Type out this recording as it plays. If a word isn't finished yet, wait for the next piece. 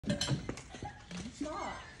Stop.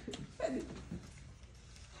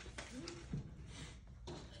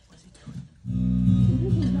 What's he doing?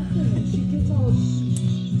 Nothing. She gets all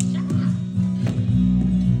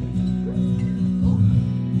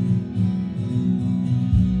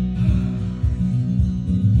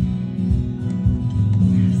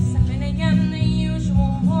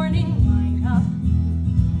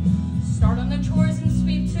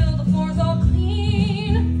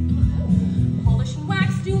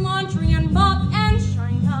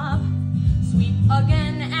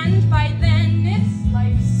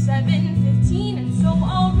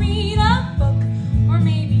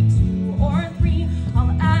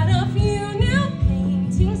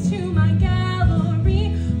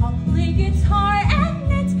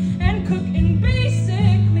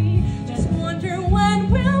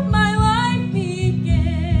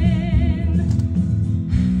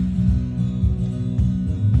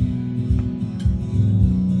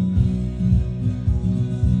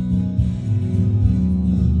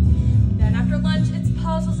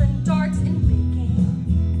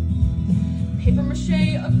paper mache,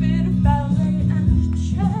 a bit of ballet and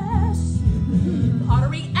chess,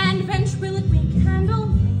 pottery and ventriloquy, candle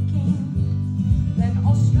making. Then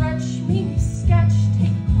I'll stretch, maybe sketch,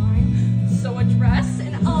 take climb, sew a dress,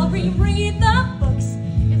 and I'll reread the books.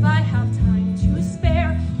 If I have time to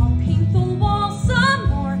spare, I'll paint the wall some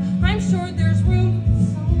more. I'm sure there's room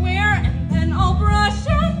somewhere, and then I'll brush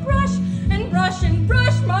and brush and brush and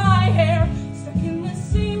brush my hair, stuck in the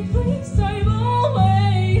same place I've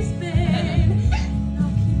always been. And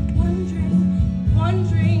I'll keep wondering,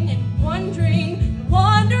 wondering and wondering and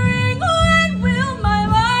wondering, when will my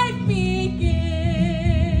life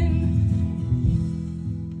begin?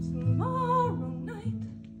 Tomorrow night,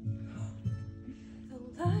 the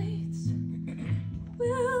lights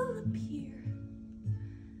will appear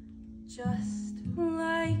just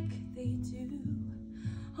like they do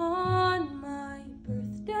on my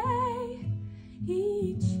birthday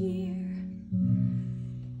each year.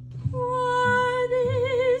 What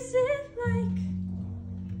is it like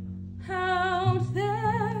out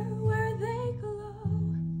there where they glow?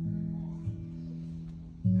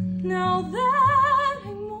 Now that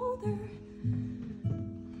I'm older,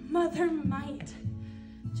 Mother might